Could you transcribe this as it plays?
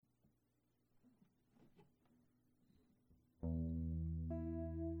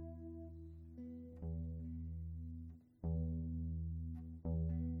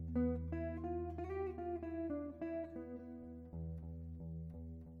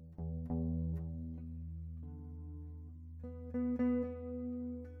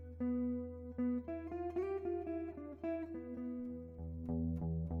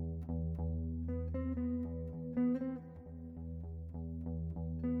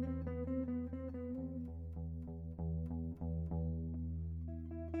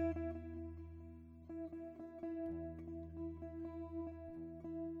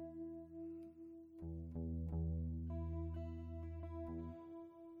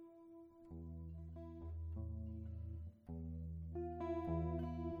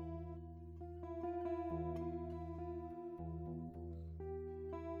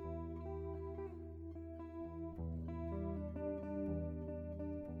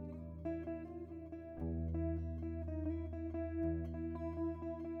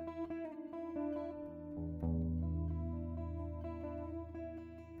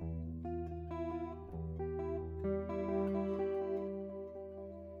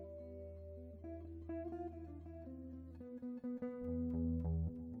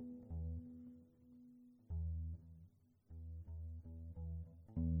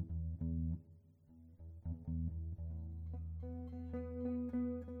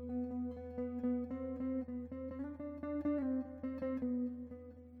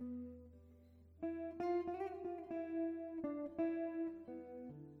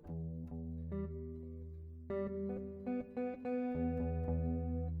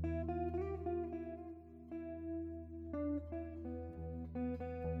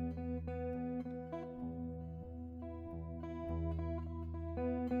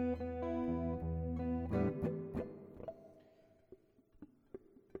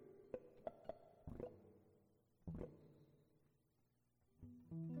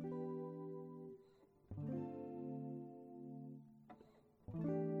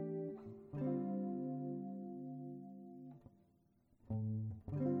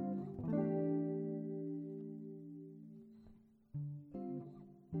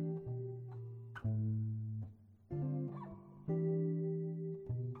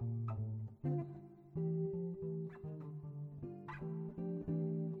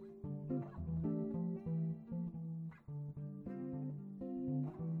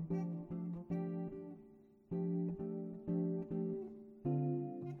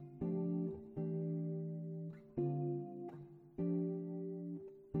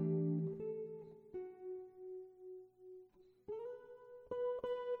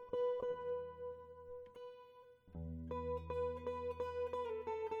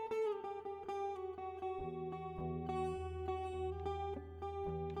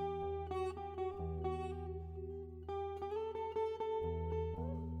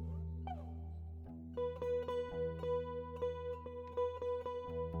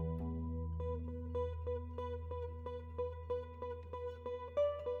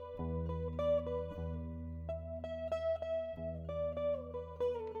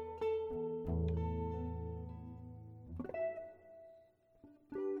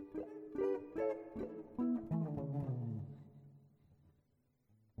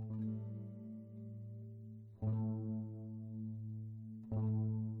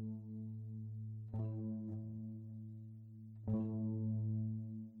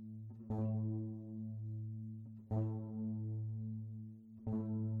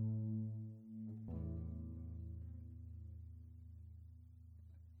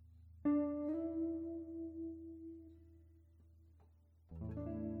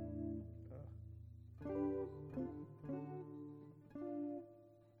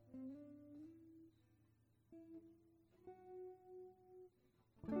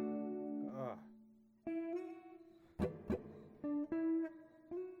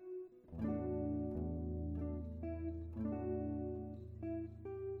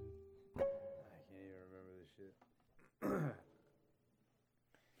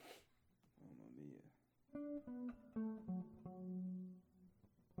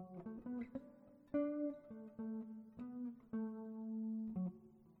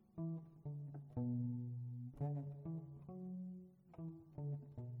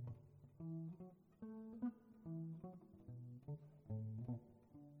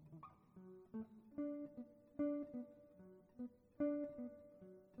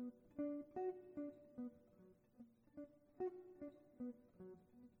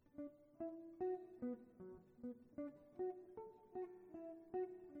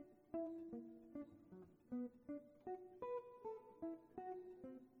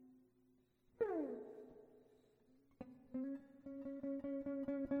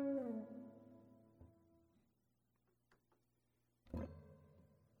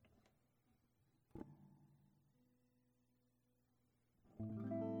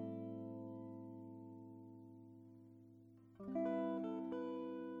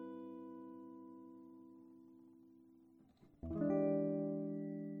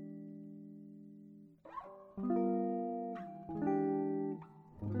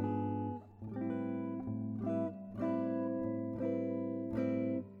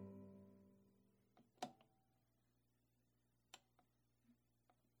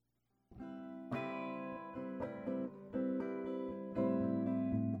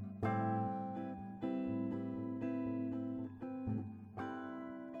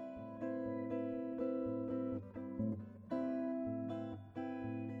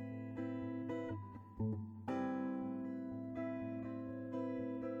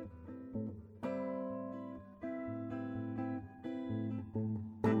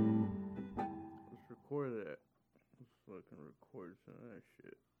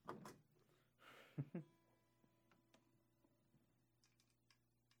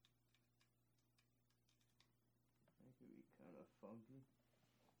funky.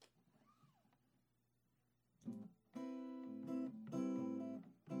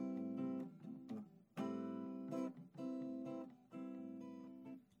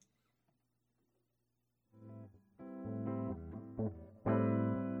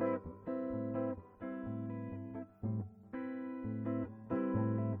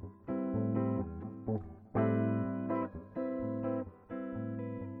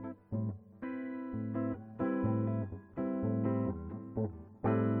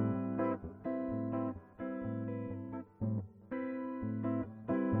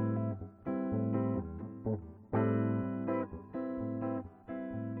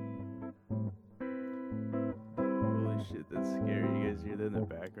 Holy shit, that's scary. You guys hear that in the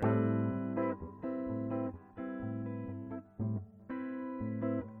background?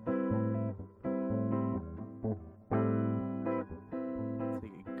 It's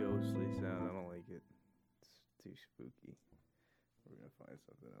like a ghostly sound. I don't like it. It's too spooky. We're gonna find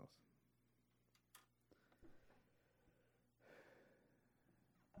something else.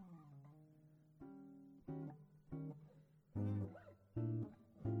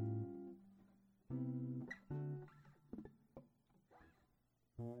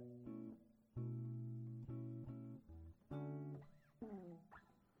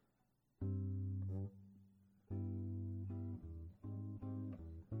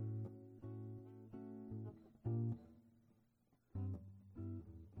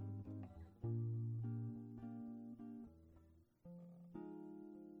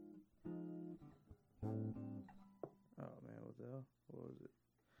 Oh man, what the hell? What was it?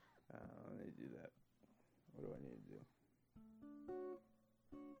 I don't need to do that. What do I need to do?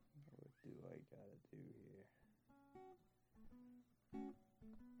 What do I gotta do here?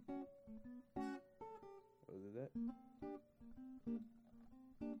 Was it that?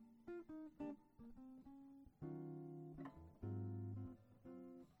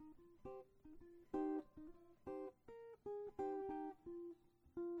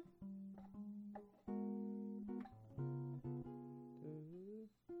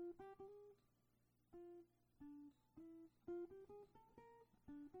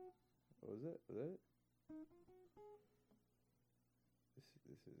 What was it? Was that it?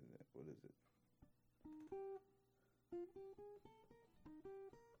 This isn't it. What is it?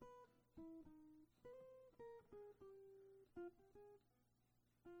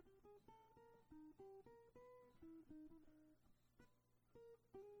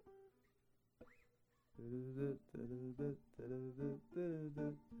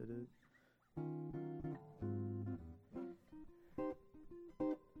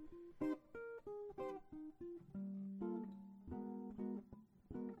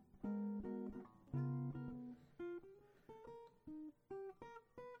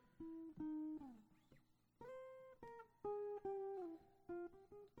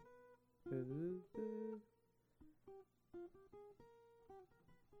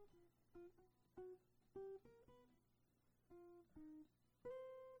 Something like that?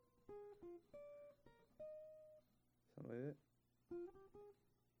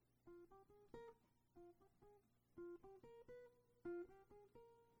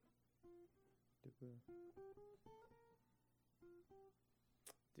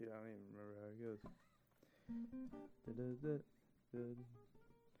 Dude, I don't even remember how it goes.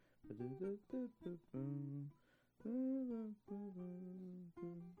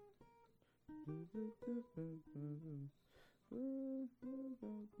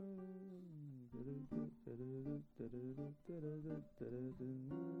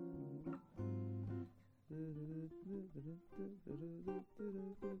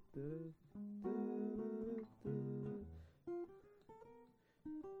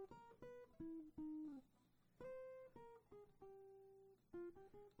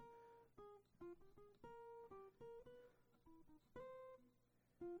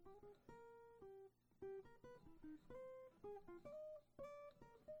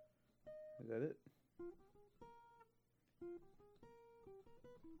 Is that it?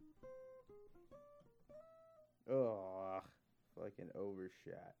 Oh, fucking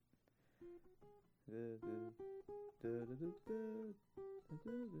overshot.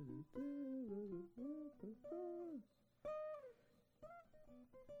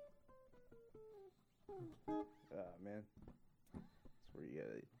 Ah, man. That's where you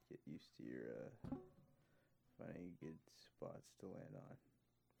gotta get used to your, finding good spots to land on.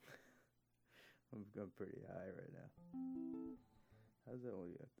 I'm going pretty high right now. How's that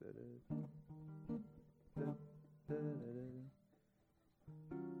one go?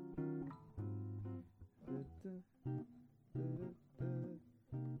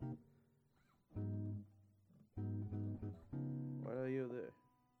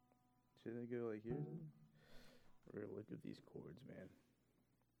 these chords, man.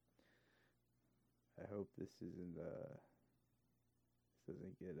 I hope this isn't this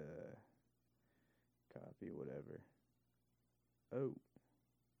doesn't get a copy, whatever. Oh,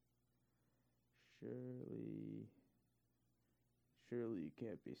 surely, surely you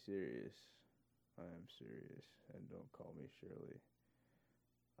can't be serious. I am serious, and don't call me Shirley.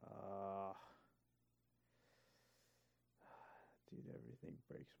 Ah, dude, everything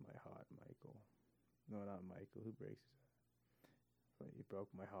breaks my heart, Michael. No, not Michael. Who breaks his heart? He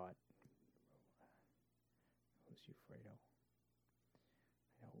broke my heart. It was you, Fredo.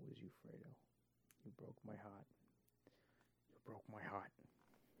 I know it was you, Fredo. You broke my heart. You broke my heart.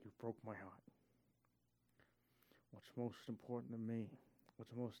 You broke my heart. What's most important to me? I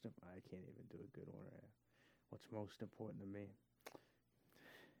can't even do a good one right now. What's most important to me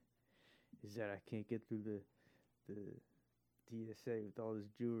is that I can't get through the TSA with all this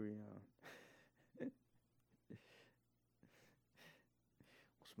jewelry on.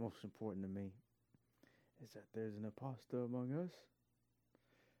 What's most important to me is that there's an imposter among us.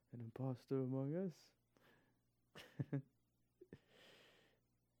 An imposter among us.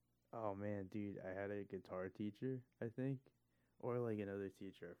 Oh man, dude, I had a guitar teacher, I think. Or like another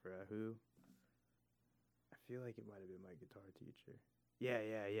teacher, I forgot who. I feel like it might have been my guitar teacher.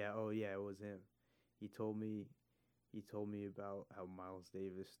 Yeah. Oh yeah, it was him. He told me about how Miles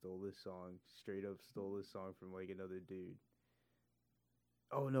Davis stole this song, straight up stole this song from like another dude.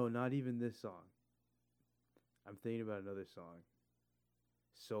 Oh no, not even this song. I'm thinking about another song.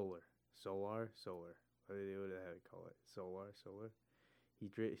 Solar. Solar. What the heck call it? Solar. He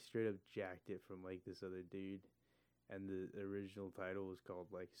straight up jacked it from like this other dude, and the original title was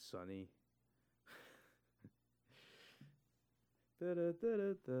called like Sunny.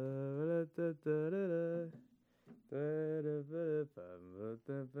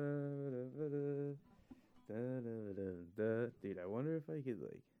 Dude, I wonder if I could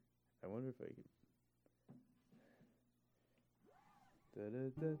like, I wonder if I could.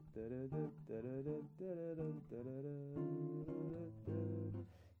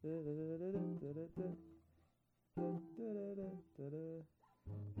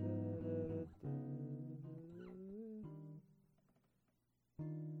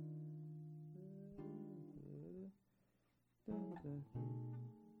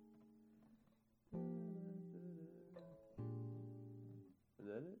 Is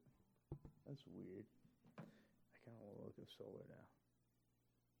that it? That's weird. I kind of want to look at Solar now.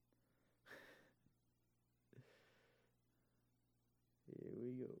 Here we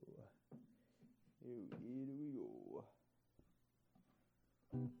go. Here we go.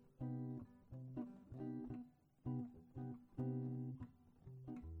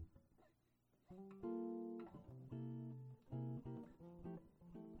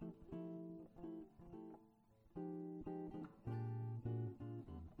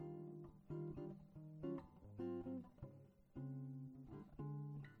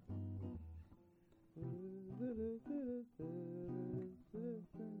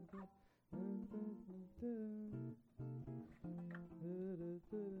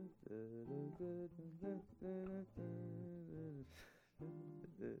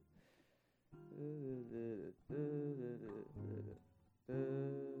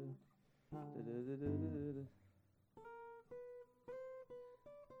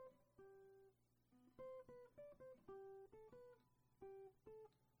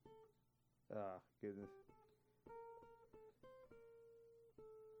 Ah, goodness.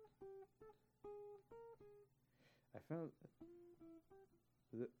 I found.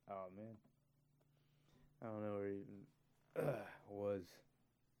 Is it? Oh man. I don't know where it even was.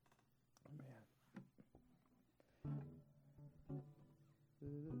 Oh, man.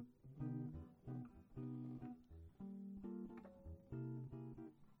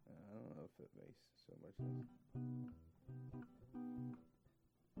 I don't know if it makes so much sense.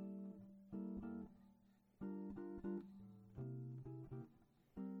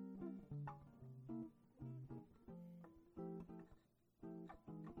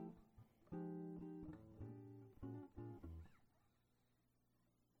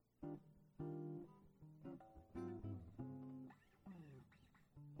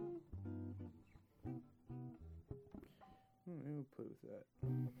 Maybe we'll play with that.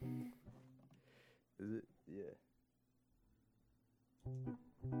 Is it? Yeah.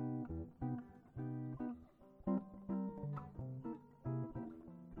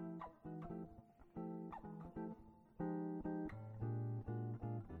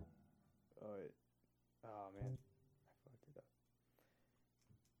 Oh wait. Oh man. I fucked it up.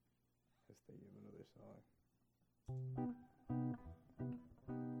 I was thinking of another song.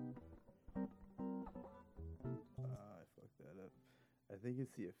 I fucked think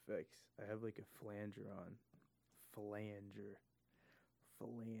it's the effects. I have like a flanger on. Flanger.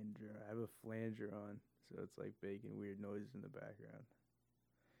 Flanger. I have a flanger on, so it's like making weird noises in the background.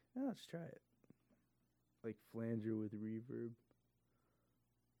 Now let's try it. Like flanger with reverb.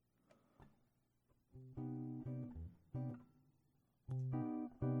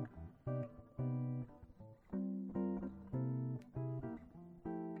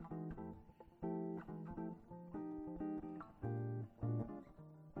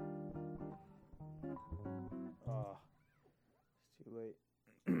 Oh, it's too late.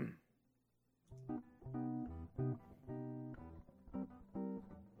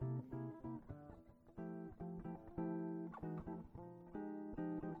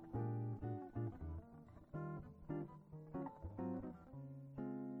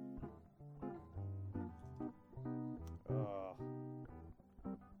 Oh,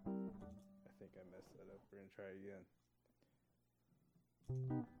 I think I messed that up. We're gonna try it again.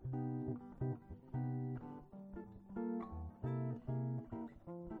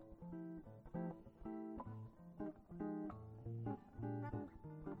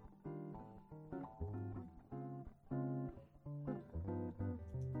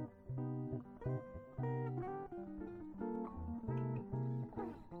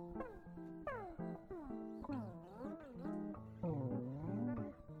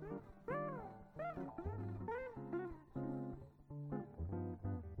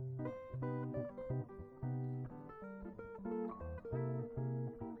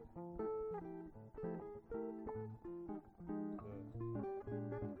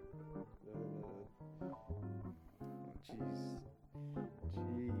 Jesus.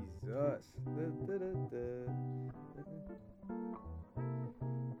 I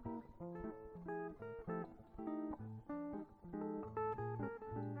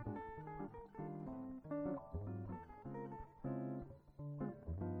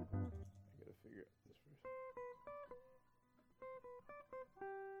gotta figure out this first.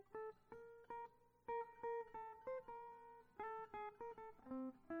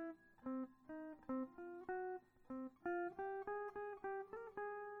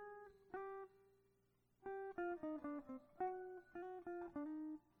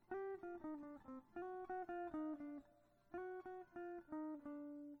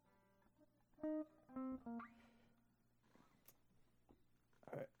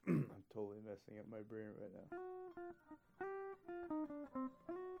 Alright, I'm totally messing up my brain right now.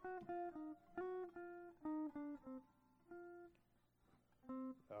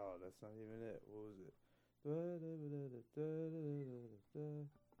 Oh, that's not even it. What was it?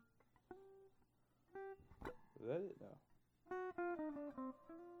 Was that it? No.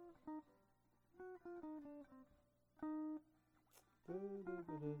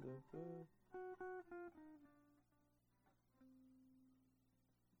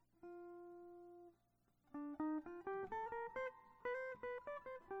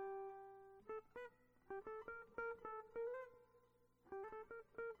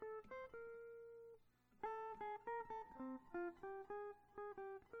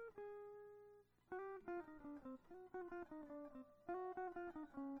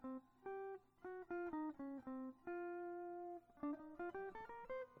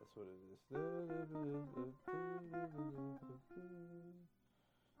 That's what it is.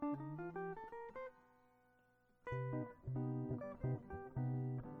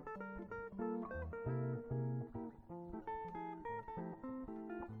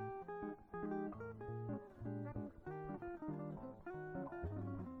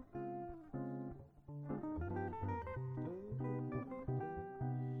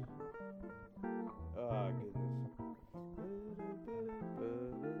 Oh, goodness.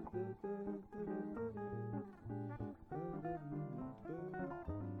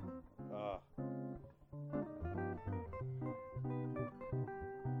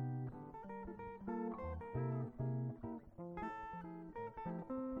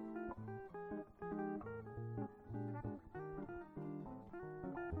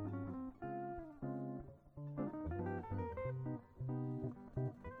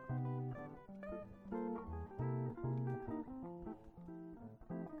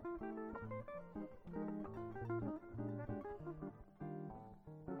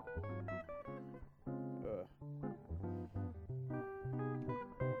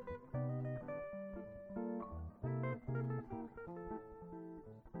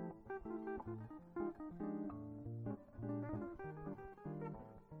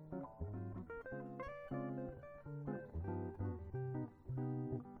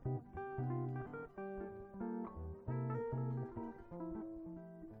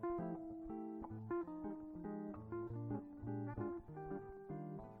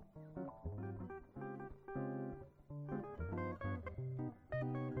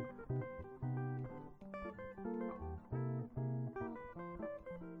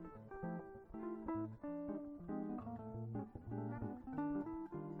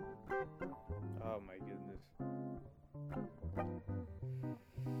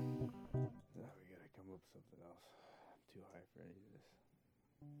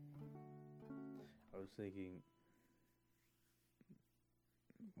 I was thinking,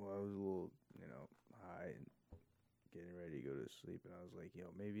 well, I was a little, high and getting ready to go to sleep, and I was like,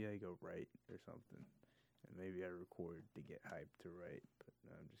 yo, maybe I go write or something, and maybe I record to get hyped to write, but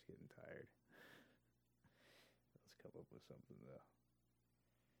no, I'm just getting tired. Let's come up with something though.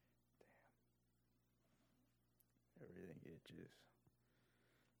 Everything itches.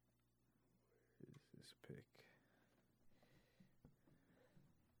 What is this pick?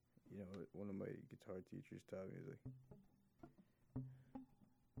 You know what? One of my guitar teachers taught me, is like,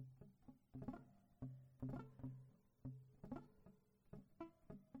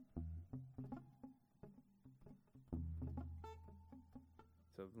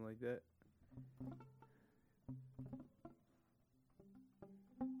 something like that.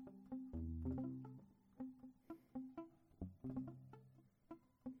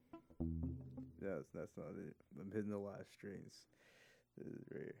 No, that's not it. I'm hitting the last strings. This is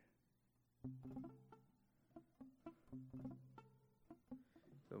right here.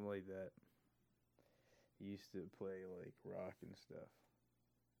 Something like that. He used to play like rock and stuff.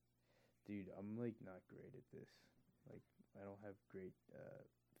 Dude, I'm like not great at this. Like, I don't have great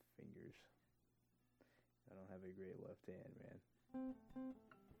fingers. I don't have a great left hand, man.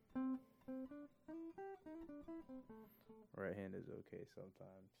 Right hand is okay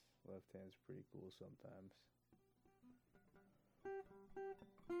sometimes. Left hand's pretty cool sometimes.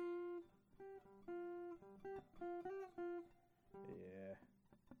 Yeah,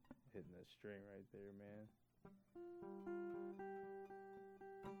 hitting that string right there, man.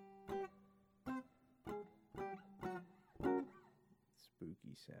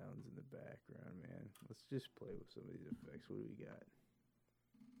 Spooky sounds in the background, man. Let's just play with some of these effects. What do we got?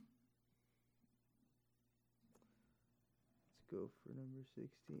 Let's go for number 16,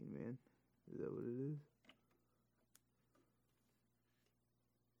 man. Is that what it is?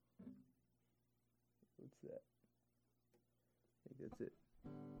 What's that? I think that's it.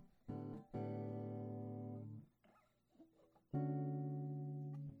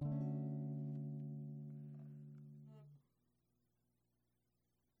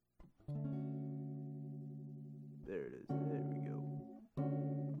 There it is. There we go.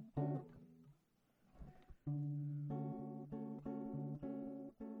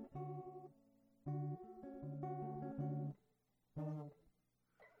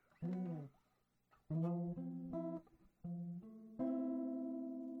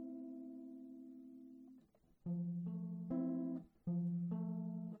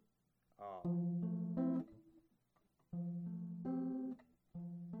 Oh.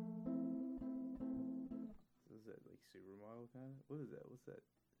 So is that like supermodel kind of? What is that? What's that?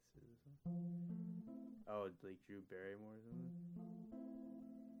 Is this one? Oh, like Drew Barrymore or something?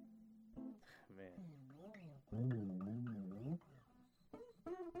 Man.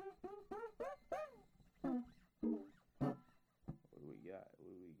 What do we got? What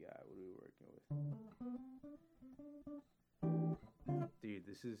do we got? What are we working with? Dude,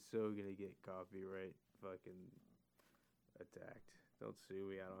 this is so gonna get copyright fucking attacked. Don't sue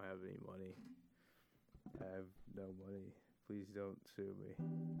me. I don't have any money. I have no money. Please don't sue me.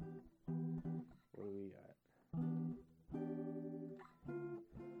 What do we got?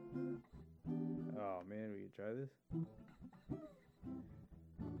 Oh man, we can try this?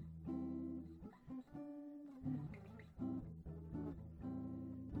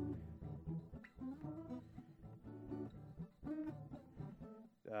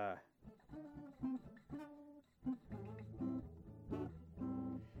 Ah.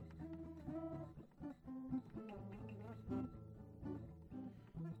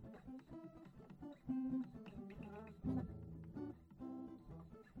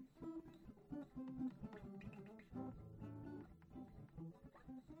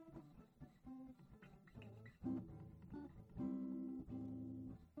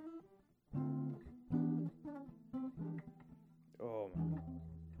 Oh my.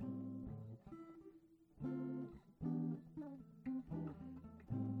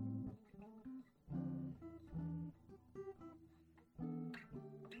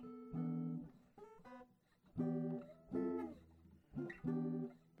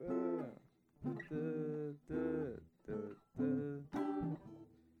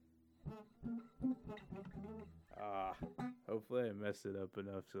 Ah, hopefully I messed it up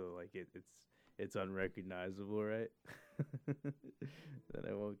enough so like it's unrecognizable, right? Then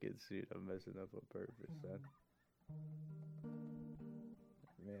I won't get sued. I'm messing up on purpose, son.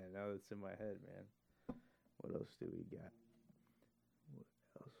 Man, now that's in my head, man. What else do we got? What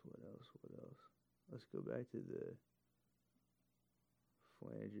else? What else? What else? Let's go back to the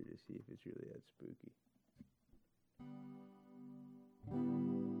flanger to see if it's really that spooky.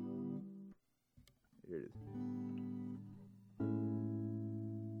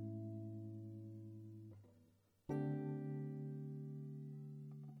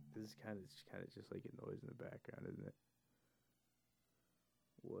 This is kind of just like a noise in the background, isn't it?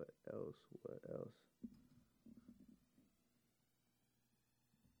 What else? What else?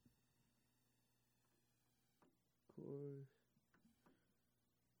 Chorus.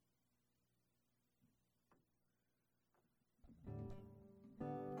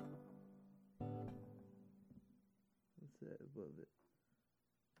 What's that above it?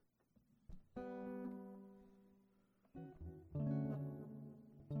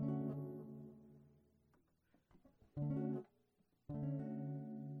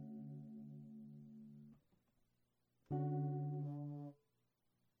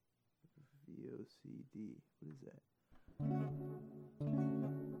 VOCD. What is that?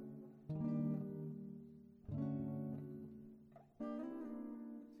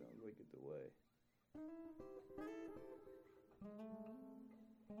 Sounds like a delay.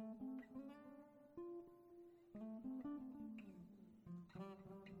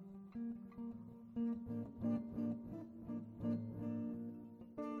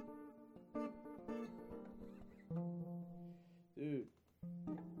 Dude.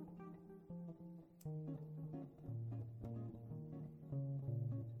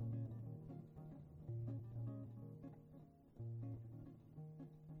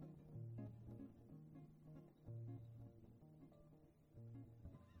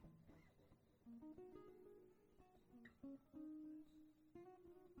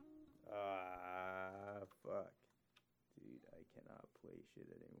 Ah, fuck. Dude, I cannot play shit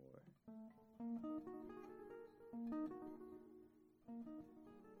anymore.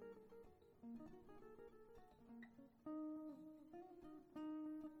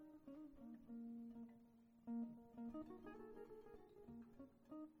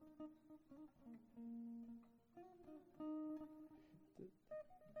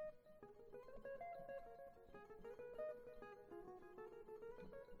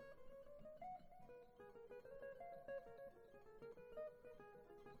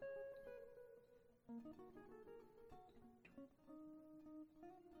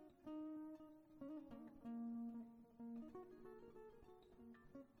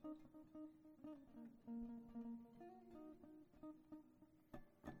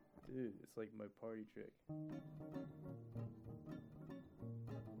 Dude, it's like my party trick.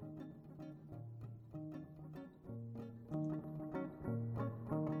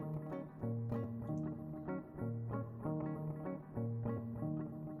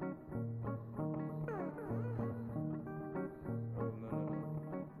 Oh, no, no,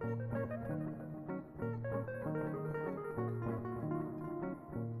 no.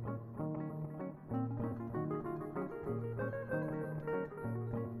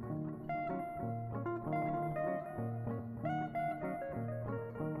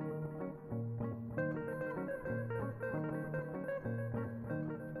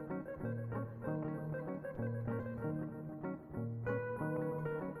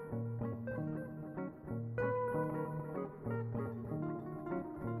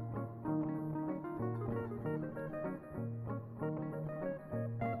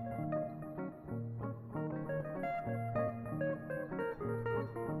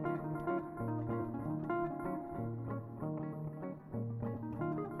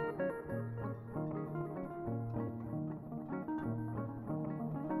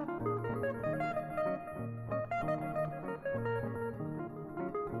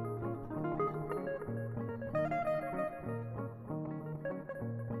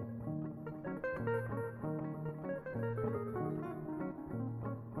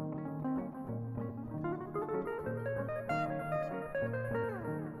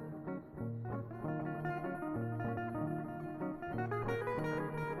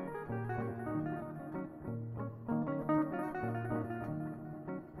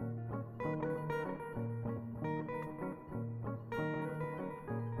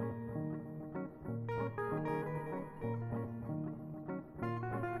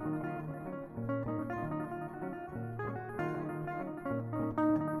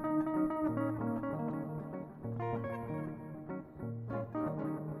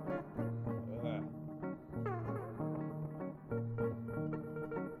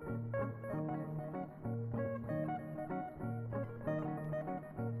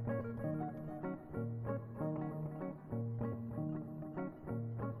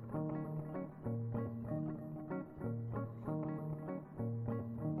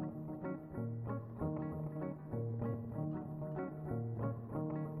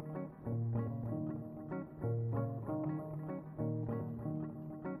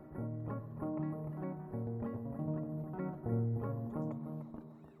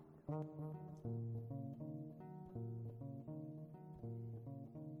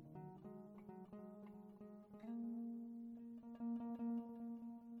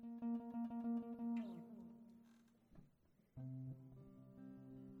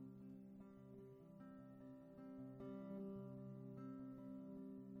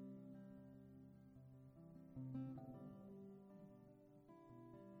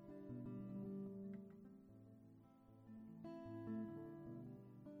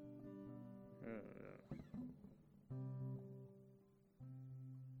 I don't know.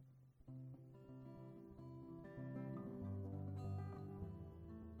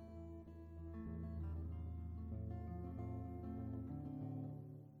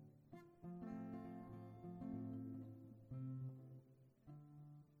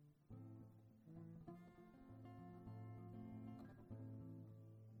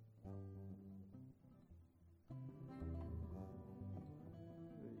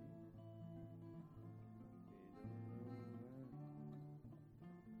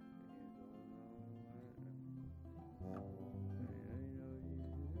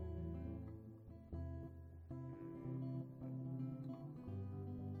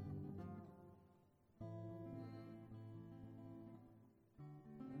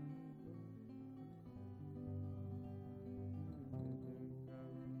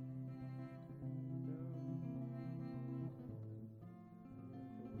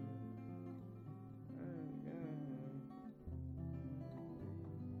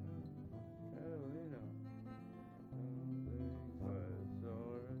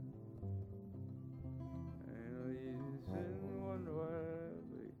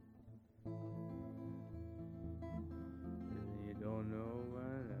 Don't know why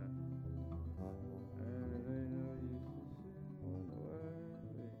now. And ain't no use to sit and wonder why.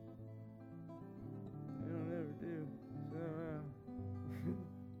 They don't ever do. Somehow.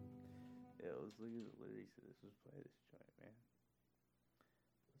 Yeah, let's look at the lyrics of this. Let's play this joint, man.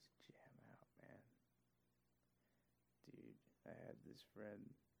 Let's jam out, man. Dude, I had this friend,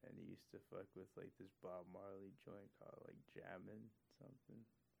 and he used to fuck with like this Bob Marley joint called like Jammin' something.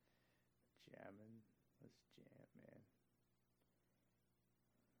 Jammin'. Let's jam, man.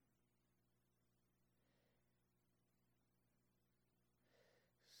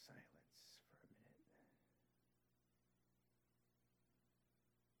 Silence for a minute.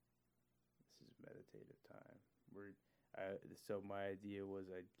 This is meditative time. So my idea was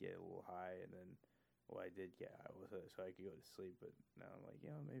I'd get a little high, and then, well, I did get high with it, so I could go to sleep. But now I'm like,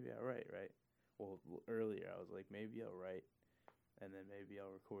 maybe I'll write, right? Well, earlier I was like, maybe I'll write, and then maybe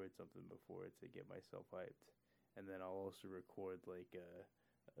I'll record something before it to get myself hyped, and then I'll also record like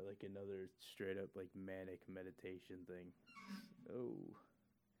another straight up like manic meditation thing. Oh,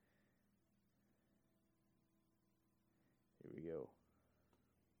 here we go.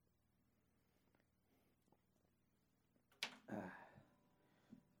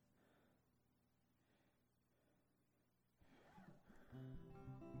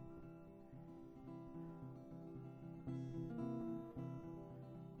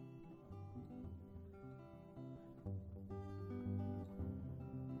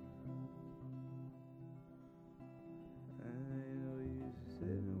 Ain't no use to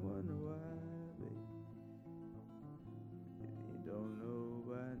sit and wonder why, baby. If you don't know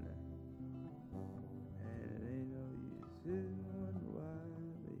by now. And it ain't no use to sit and wonder why,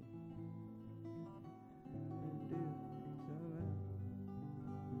 baby. And do somehow.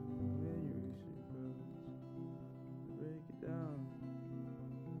 When your rooster crows, break it down.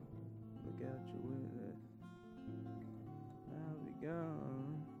 Look out your window. I'll be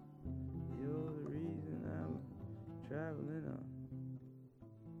gone. You're the reason I'm traveling on.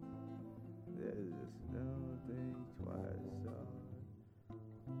 There's just no thing twice hard.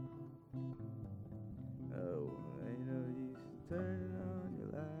 Oh, ain't no use to turning on your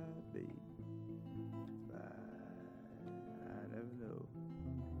light, babe. I never know.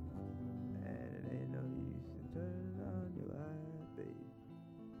 And it ain't no use to turning on your light, babe.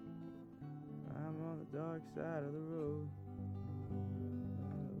 I'm on the dark side of the road.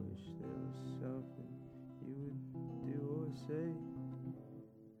 I wish there was something you would do or say.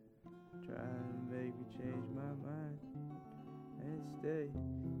 Trying to make me change my mind and stay.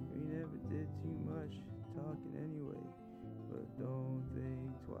 We never did too much talking anyway, but don't think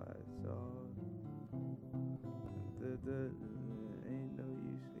twice. Ain't no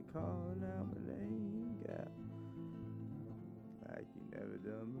use in calling out my name, gal, like you never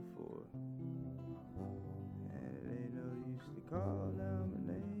done before. And it ain't no use to call out my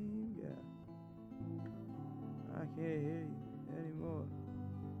name, gal. I can't hear you anymore.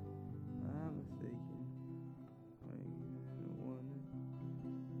 I'm thinking, wondering,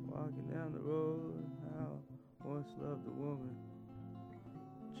 walking down the road, how I once loved a woman.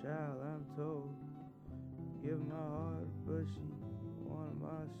 Child, I'm told, give my heart, but she wanted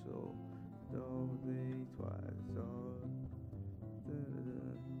my soul. Don't think twice,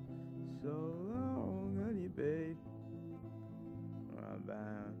 so long, honey, babe. I'm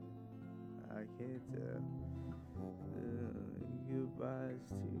bound, I can't tell. Goodbye's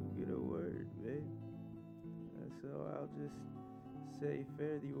too good a word, babe. So I'll just say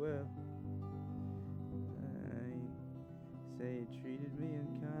fare thee well. I ain't say it treated me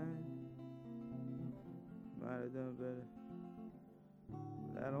unkind. Might have done better,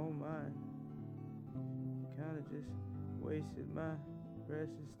 but I don't mind. You kinda just wasted my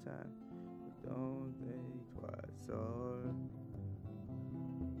precious time. But don't think twice or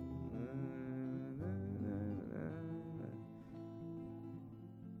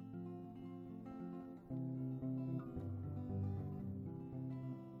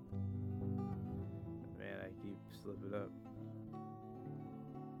man, I keep slipping up.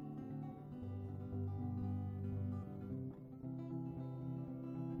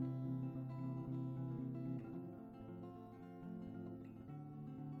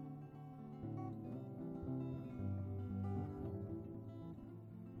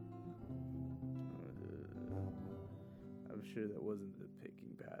 I'm sure that wasn't the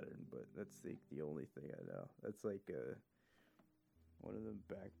picking pattern, but that's the only thing I know. That's like one of them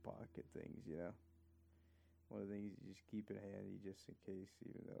back pocket things, you know? One of the things you just keep in handy just in case,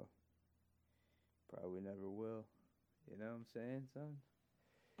 even though probably never will. You know what I'm saying, son?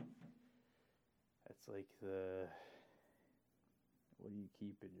 That's like the. What do you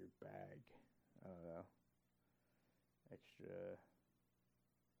keep in your bag? I don't know. Extra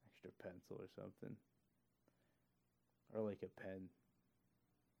pencil or something. Or like a pen.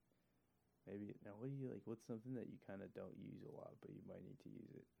 Maybe now what do you like what's something that you kinda don't use a lot but you might need to use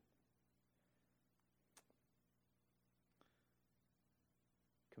it?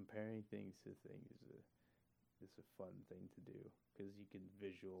 Comparing things to things is a fun thing to do because you can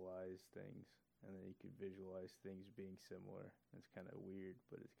visualize things and then you can visualize things being similar. It's kind of weird,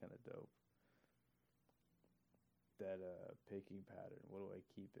 but it's kind of dope. That picking pattern. What do I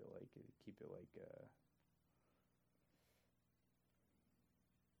keep it like? Keep it like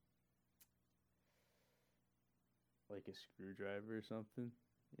a screwdriver or something.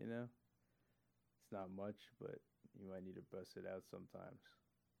 You know, it's not much, but you might need to bust it out sometimes.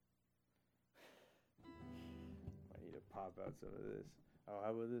 Might need to pop out some of this. Oh,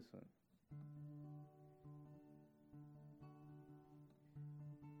 how about this one?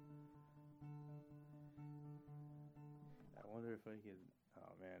 I wonder if I could.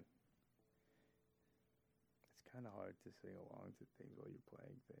 Oh man, it's kind of hard to sing along to things while you're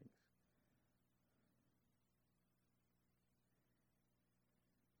playing things.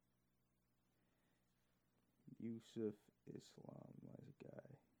 Yusuf Islam, nice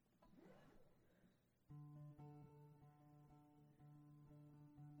guy.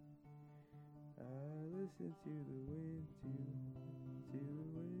 I listen to the wind, to the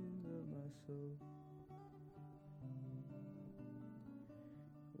wind of my soul.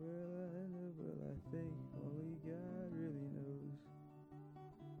 Well, I know, well, I think only God really knows.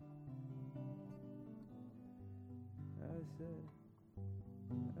 I said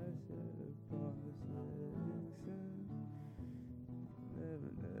upon the setting sun,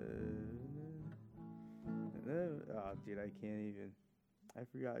 never, never. Oh, dude, I can't even. I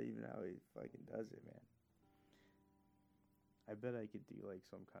forgot even how he fucking does it, man. I bet I could do like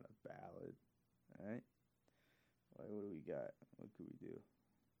some kind of ballad. Alright? Like, what do we got? What could we do?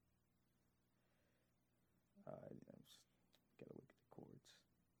 I'm just gotta look at the chords.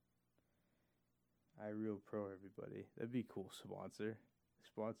 iReal Pro, everybody. That'd be cool. Sponsor.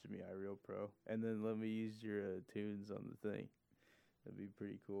 Sponsor me, iReal Pro. And then let me use your tunes on the thing. That'd be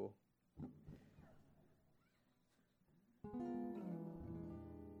pretty cool.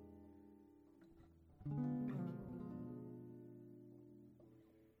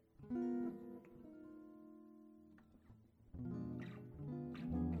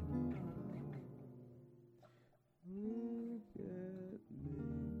 Look at me.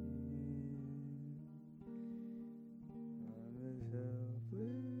 I'm as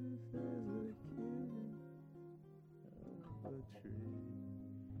helpless as a kid up a tree.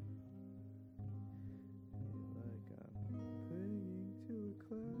 Like I'm clinging to a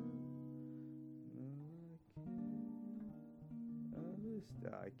cloud. No, I can't.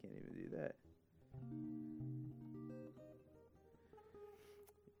 I can't even do that.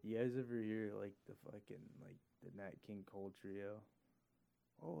 You guys ever hear like the fucking like the Nat King Cole trio?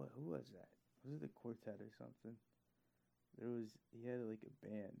 Oh, who was that? Was it the Quartet or something? He had like a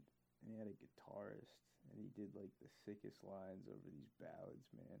band and he had a guitarist and he did like the sickest lines over these ballads,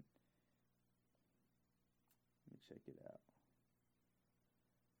 man. Let me check it out.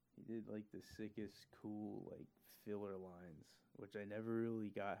 He did like the sickest cool like filler lines, which I never really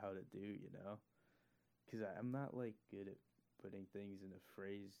got how to do, you know? Cuz I'm not like good at putting things in a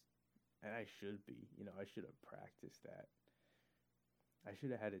phrase and I should be. You know, I should have practiced that. I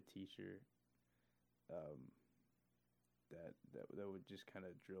should have had a teacher um, that would just kind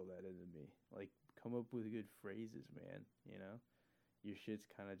of drill that into me. Like, come up with good phrases, man. You know, your shit's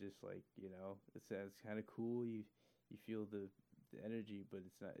kind of just like, it's kind of cool. You feel the energy, but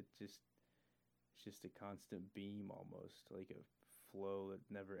it's not. It's just a constant beam almost, like a flow that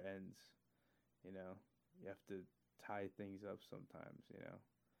never ends. You know, you have to tie things up sometimes.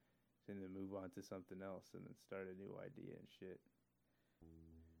 And then move on to something else, and then start a new idea and shit.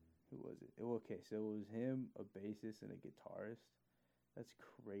 Who was it? Okay, so it was him, a bassist, and a guitarist. That's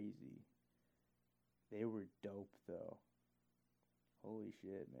crazy. They were dope though. Holy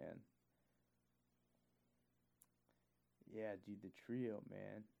shit, man. Yeah, dude, the trio,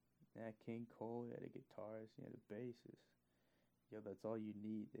 man. Nat King Cole, he had a guitarist, he had a bassist. Yo, that's all you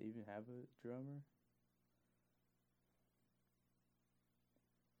need. They even have a drummer.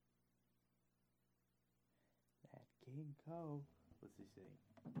 Nat King Cole. What's he saying?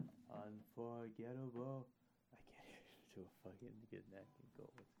 Unforgettable. I can't do a fucking good Nat King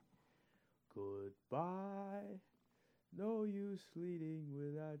Cole. Goodbye. No use leading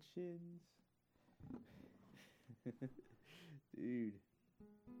without shins. Dude.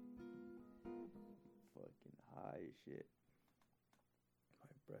 Fucking high as shit.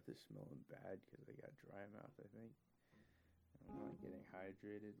 My breath is smelling bad because I got dry mouth, I think. I'm not getting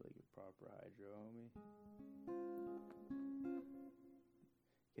hydrated like a proper hydro, homie.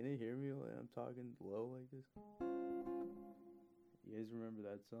 Can they hear me when I'm talking low like this? You guys remember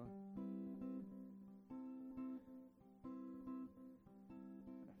that song?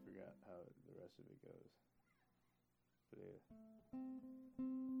 I forgot how the rest of it goes. But yeah.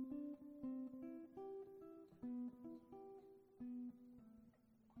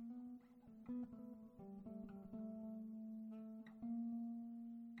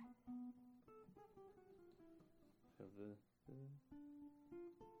 Is it the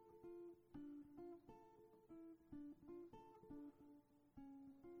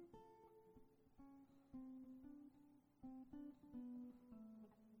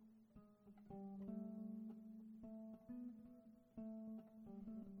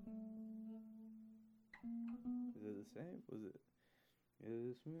same? Was it?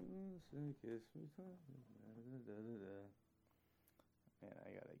 Kiss me, kiss me, man, I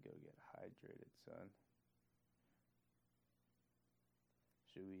gotta go get hydrated, son.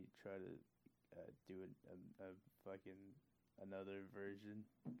 Should we try to do a fucking another version?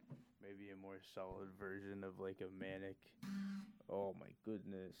 Maybe a more solid version of like a manic. Oh my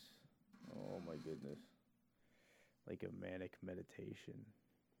goodness. Oh my goodness. Like a manic meditation.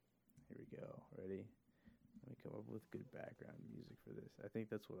 Here we go. Ready? Let me come up with good background music for this. I think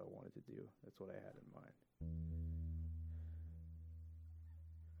that's what I wanted to do. That's what I had in mind.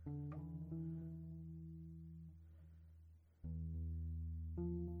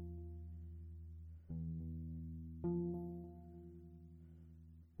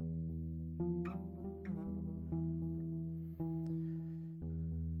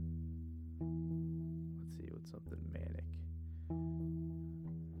 Let's see, what's something manic?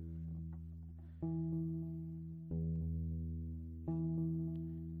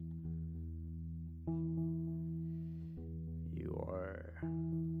 You are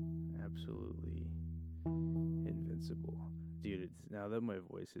absolutely invincible. Dude, now that my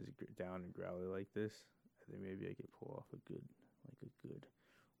voice is down and growly like this, I think maybe I could pull off a good,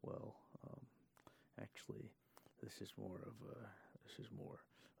 well, actually, this is more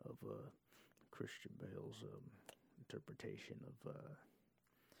of a Christian Bale's interpretation of,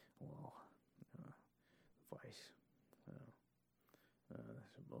 well, vice.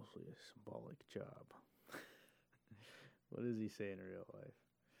 It's mostly a symbolic job. What does he say in real life?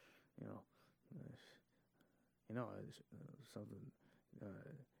 You know, something,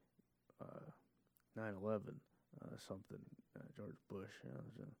 9/11, something, George Bush,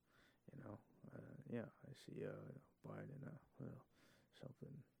 yeah, I see, Biden,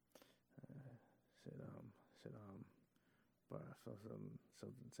 something, Saddam, but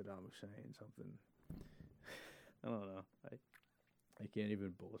something Saddam Hussein, something, I don't know, I can't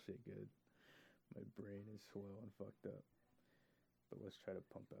even bullshit good. My brain is slow and fucked up. But let's try to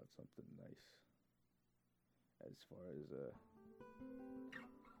pump out something nice. As far as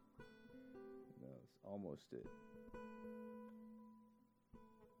it's almost it.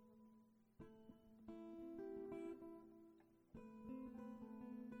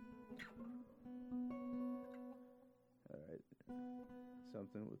 All right,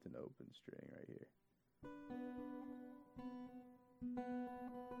 something with an open string right here.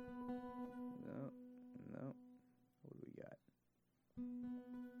 No. What do we got?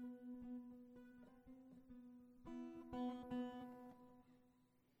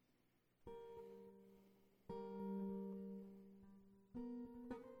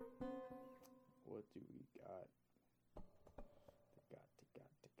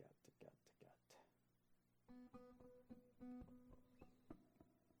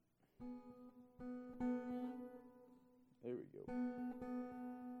 There we go.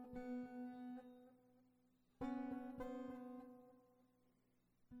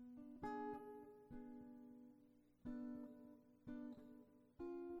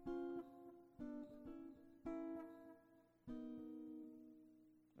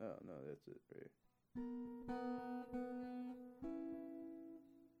 Oh no, that's it right.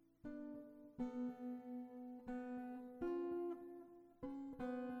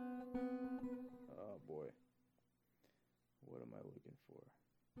 Oh boy. What am I looking for?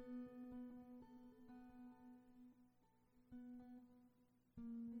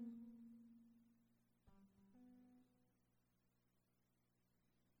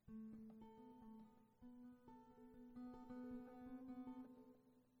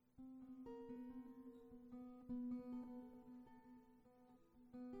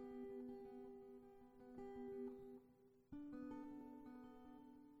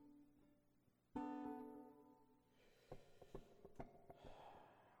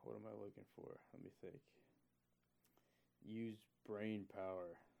 What am I looking for? Let me think. Use brain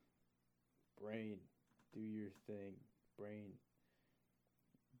power. Brain, do your thing. Brain,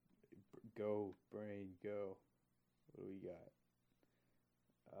 go. Brain, go. What do we got?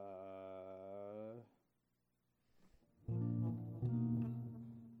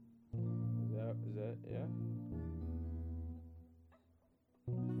 Is that yeah?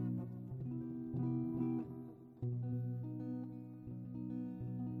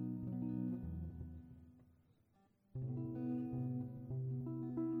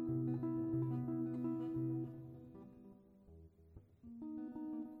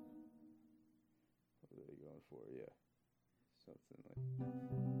 What are they going for? Yeah, something like.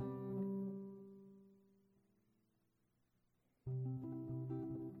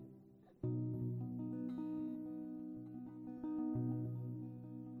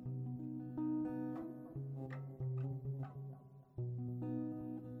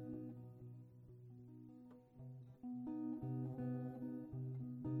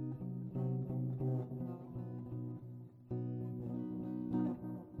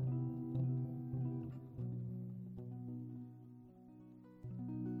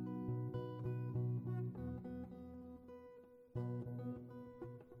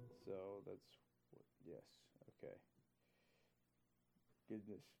 So that's what. Yes. Okay.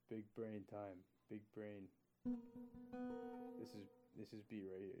 Goodness, big brain time. Big brain. This is B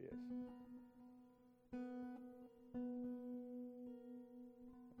right here. Yes.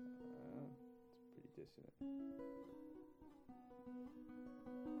 It's pretty dissonant.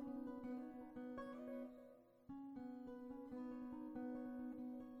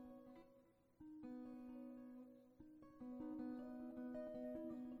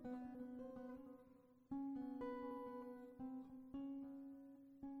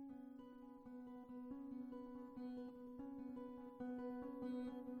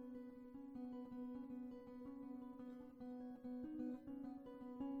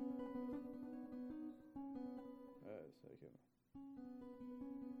 Second.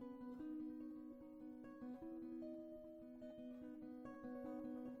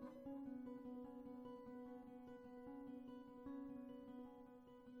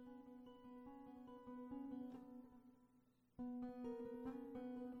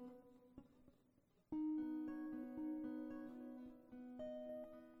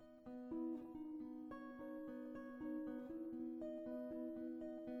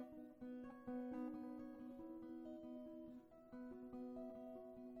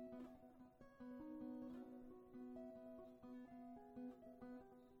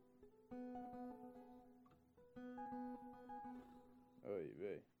 Oh, you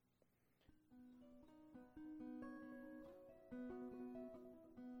be.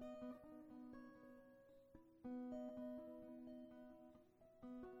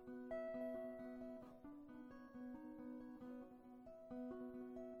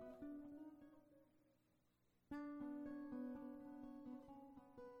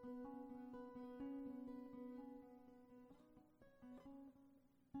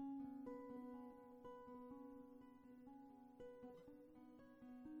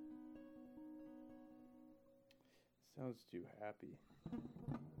 Sounds too happy.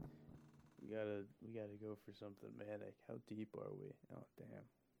 We gotta go for something manic. How deep are we? Oh damn.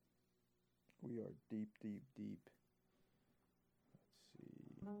 We are deep, deep, deep.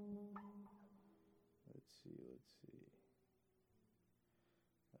 Let's see. Let's see.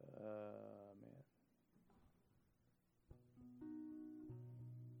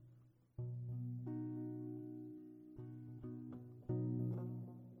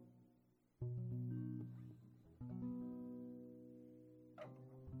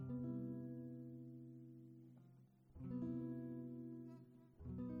 Man.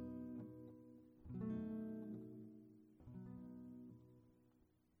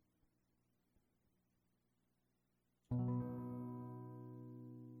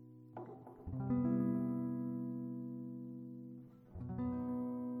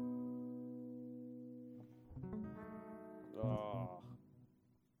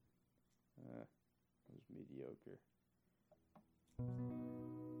 mediocre.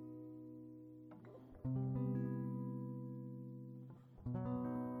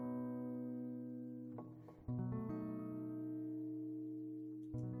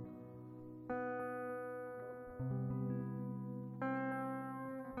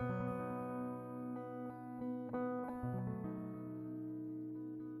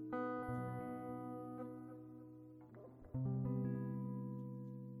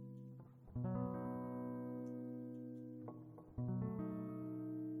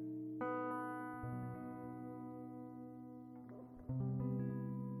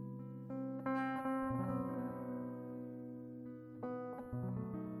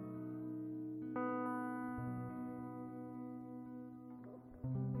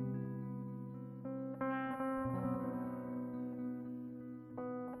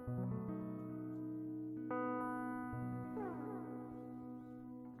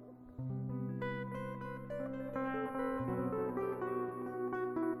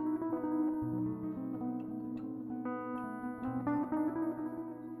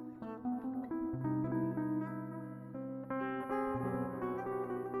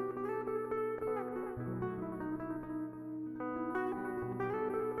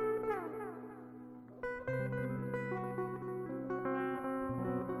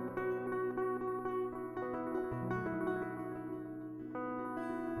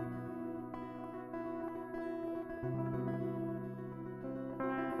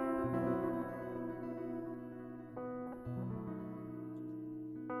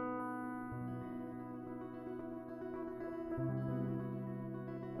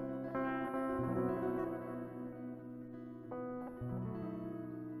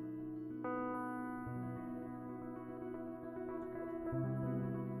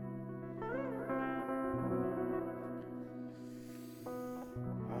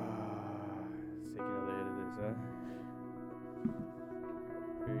 Let's take another hit of this, huh?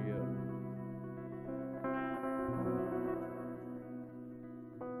 Here you go.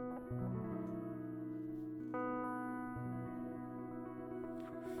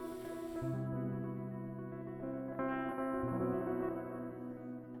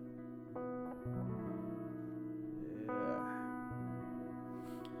 Yeah.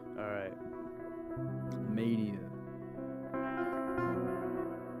 All right. Mania.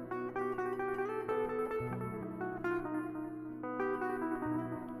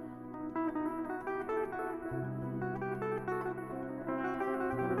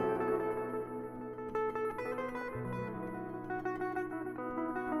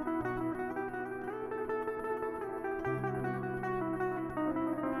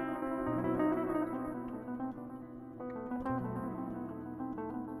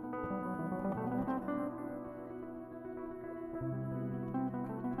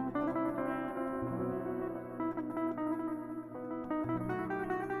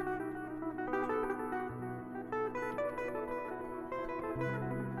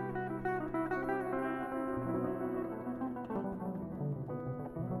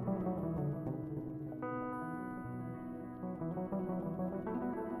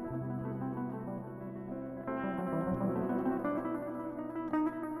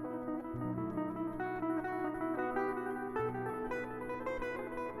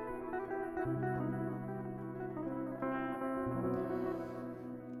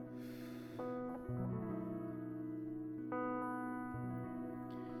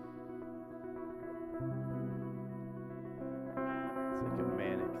 It's like a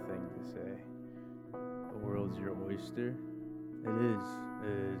manic thing to say. The world's your oyster. It is.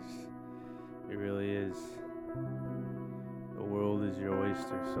 It is. It really is. The world is your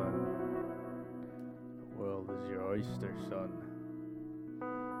oyster, son. The world is your oyster, son.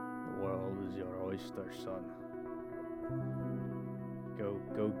 The world is your oyster, son.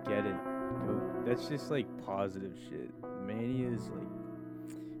 Go get it. Go. That's just like positive shit. Mania is like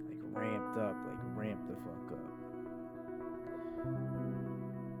ramped up, like ramped the fuck up.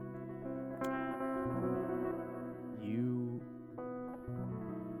 You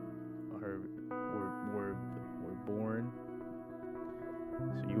were born,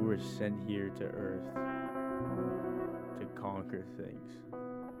 so you were sent here to Earth to conquer things.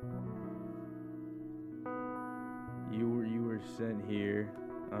 You were sent here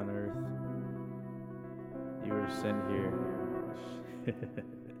on Earth. You were sent here.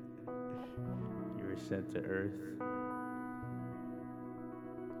 You were sent to Earth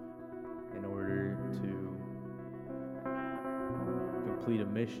in order to complete a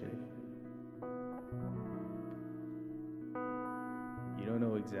mission. You don't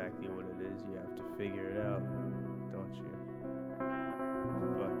know exactly what it is. You have to figure it out, don't you?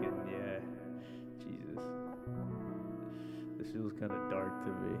 Fucking yeah. Jesus. feels kind of dark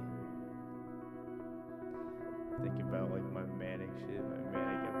to me. Think about like my manic shit, my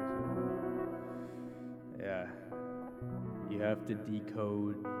manic episode. Yeah. You have to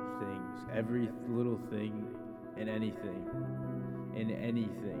decode things, every little thing in anything. In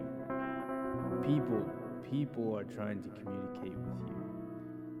anything. People are trying to communicate with you.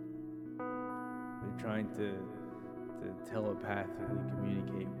 They're trying to telepathically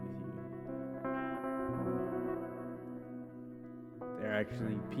communicate with you. They're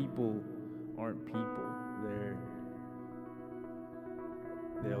actually, people aren't people.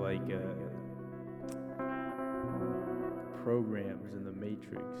 They're like programs in the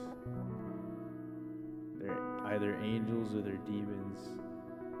Matrix. They're either angels or they're demons,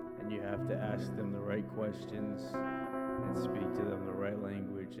 and you have to ask them the right questions and speak to them the right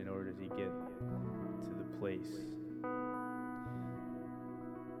language in order to get to the place,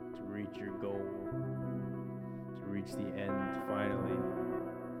 to reach your goal, to reach the end finally.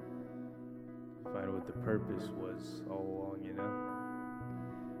 Find what the purpose was all along, you know?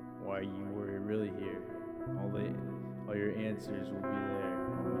 Why you were really here. All your answers will be there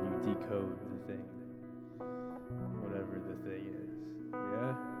when you decode the thing. Whatever the thing is.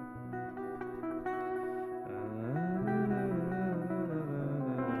 Yeah?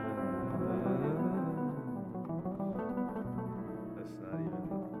 That's not even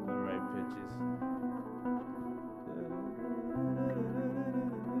the right pitches.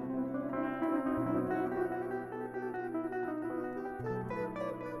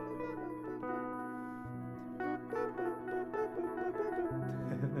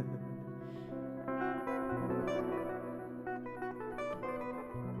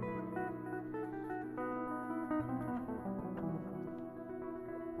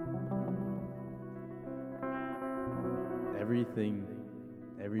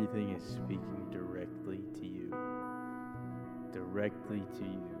 Everything is speaking directly to you. Directly to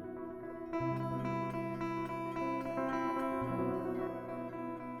you.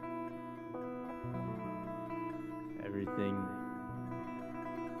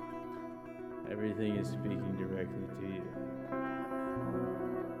 Everything is speaking directly to you.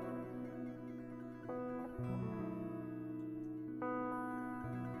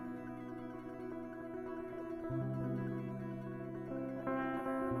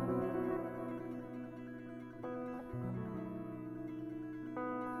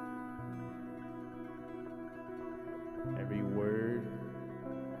 Every word,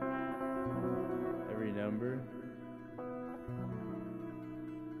 every number,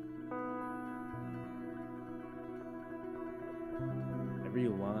 every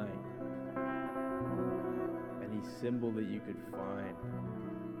line, any symbol that you could find,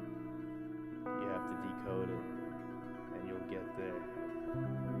 you have to decode it, and you'll get there.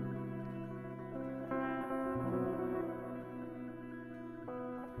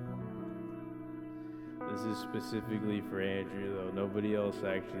 This is specifically for Andrew, though. Nobody else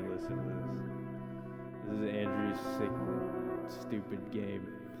actually listened to this. This is Andrew's sick, stupid game.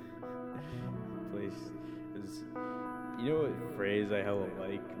 You know what phrase I hella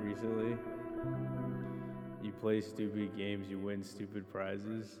like recently? You play stupid games, you win stupid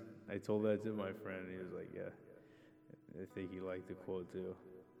prizes. I told that to my friend, and he was like, yeah. I think he liked the quote, too.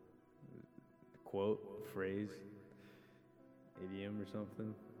 Quote, phrase, idiom or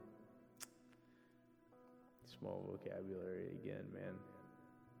something. Small vocabulary again, man.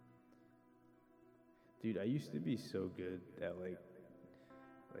 Dude, I used to be so good at like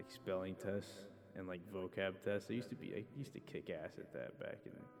spelling tests and like vocab tests. I used to kick ass at that back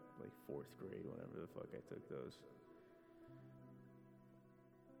in like 4th grade, whenever the fuck I took those.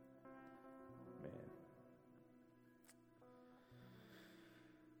 Man.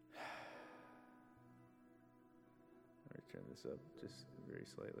 I'm gonna turn this up just very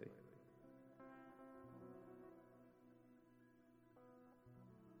slightly.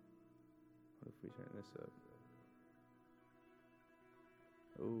 What if we turn this up?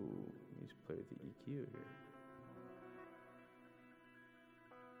 Oh, you just play with the EQ here.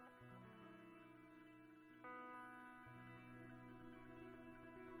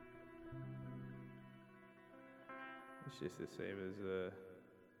 It's just the same as alright,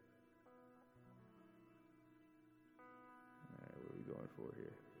 what are we going for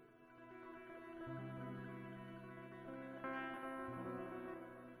here?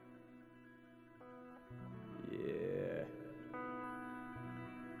 Yeah.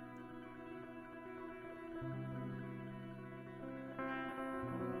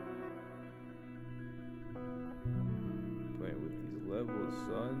 Playing with these levels,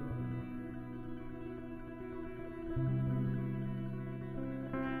 son.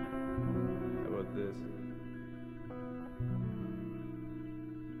 How about this?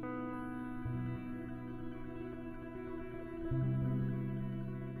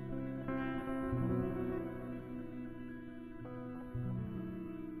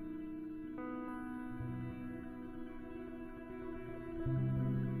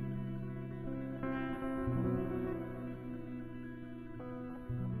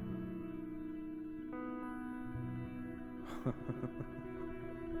 Man,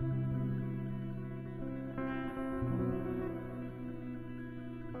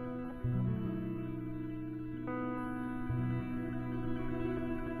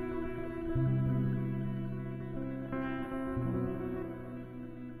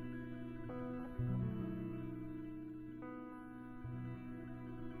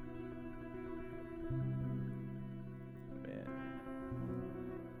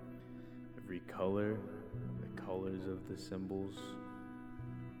 every color, the colors of the symbols,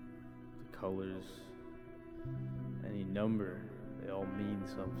 the colors, any number, they all mean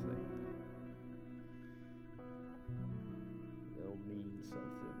something. They all mean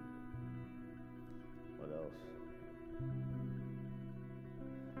something. What else?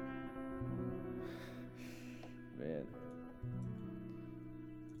 Man.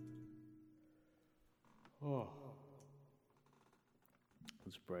 Oh.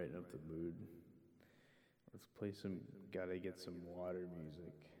 Let's brighten up the mood. Let's play some gotta get some water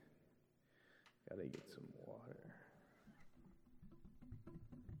music. Gotta get some water.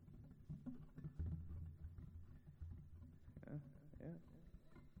 Yeah, yeah.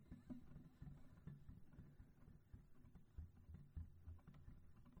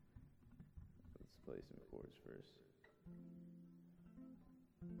 Let's play some chords first.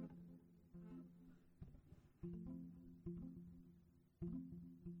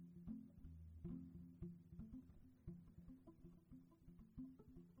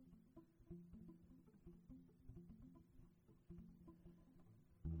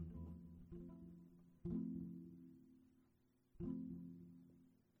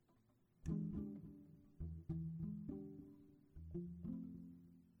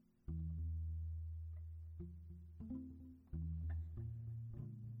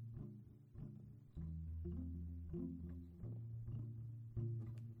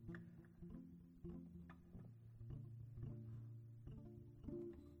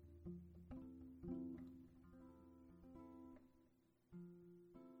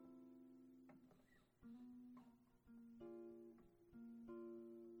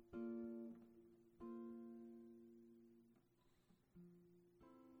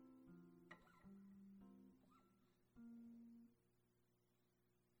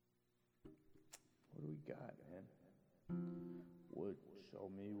 What do we got, man? What? Show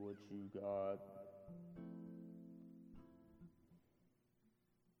me what you got.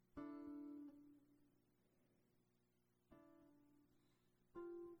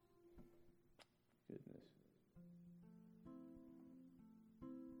 Goodness.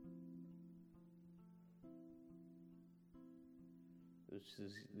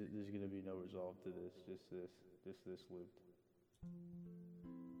 There's gonna be no resolve to this. Just this looped.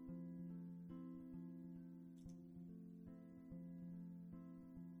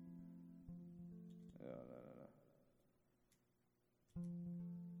 No, no, no, no.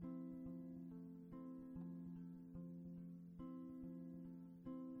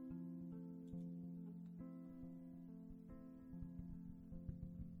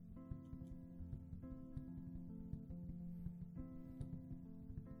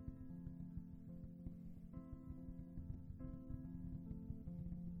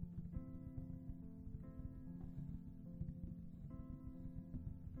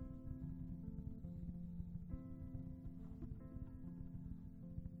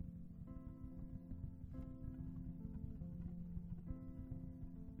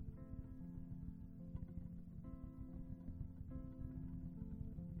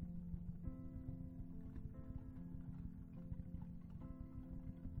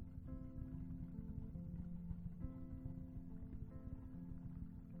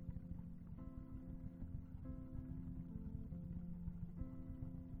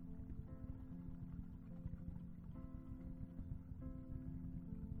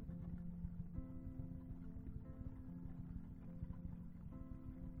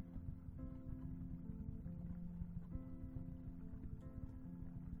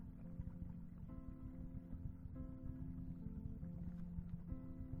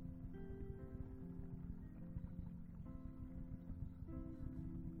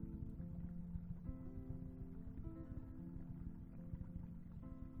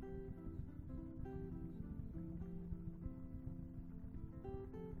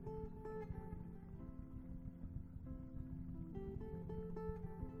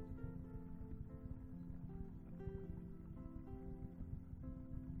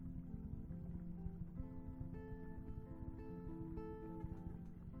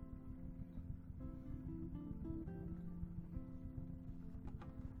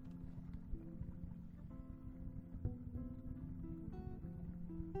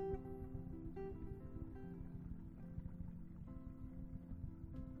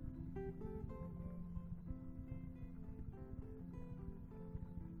 Nah.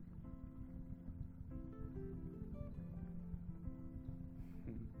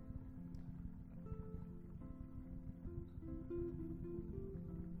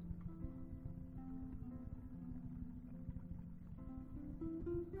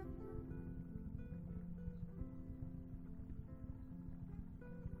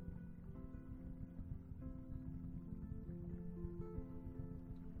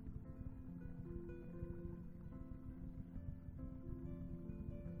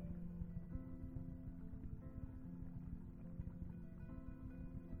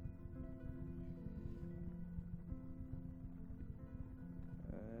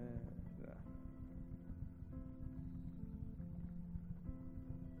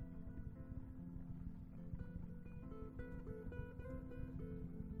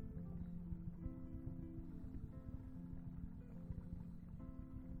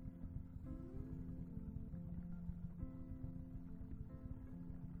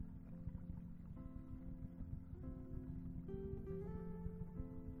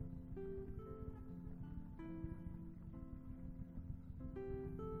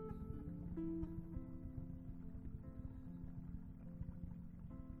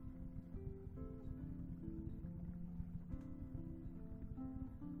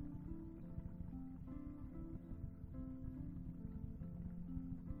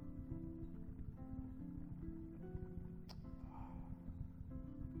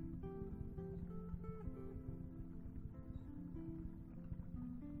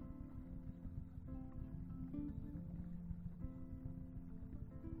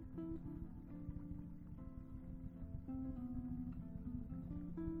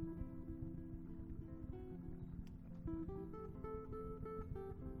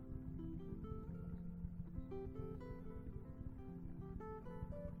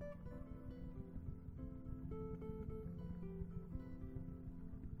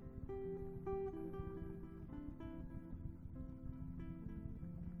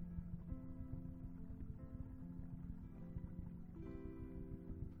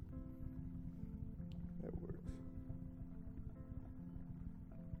 That works.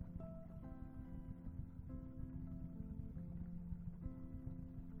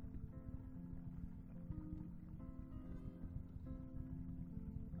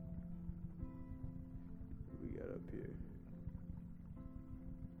 What we got up here?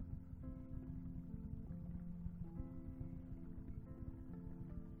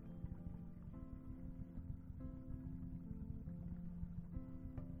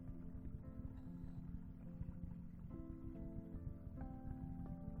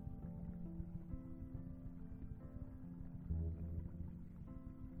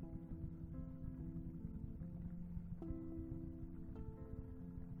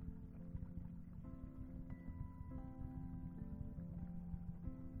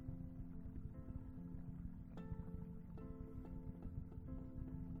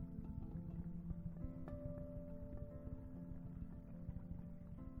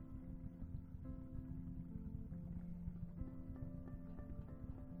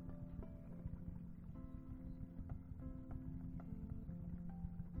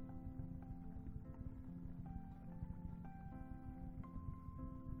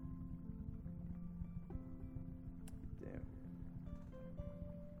 Damn.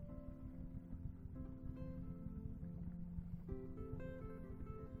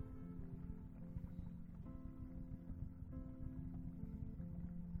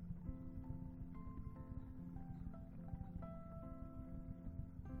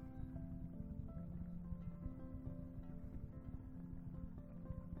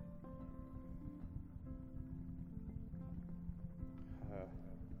 Uh,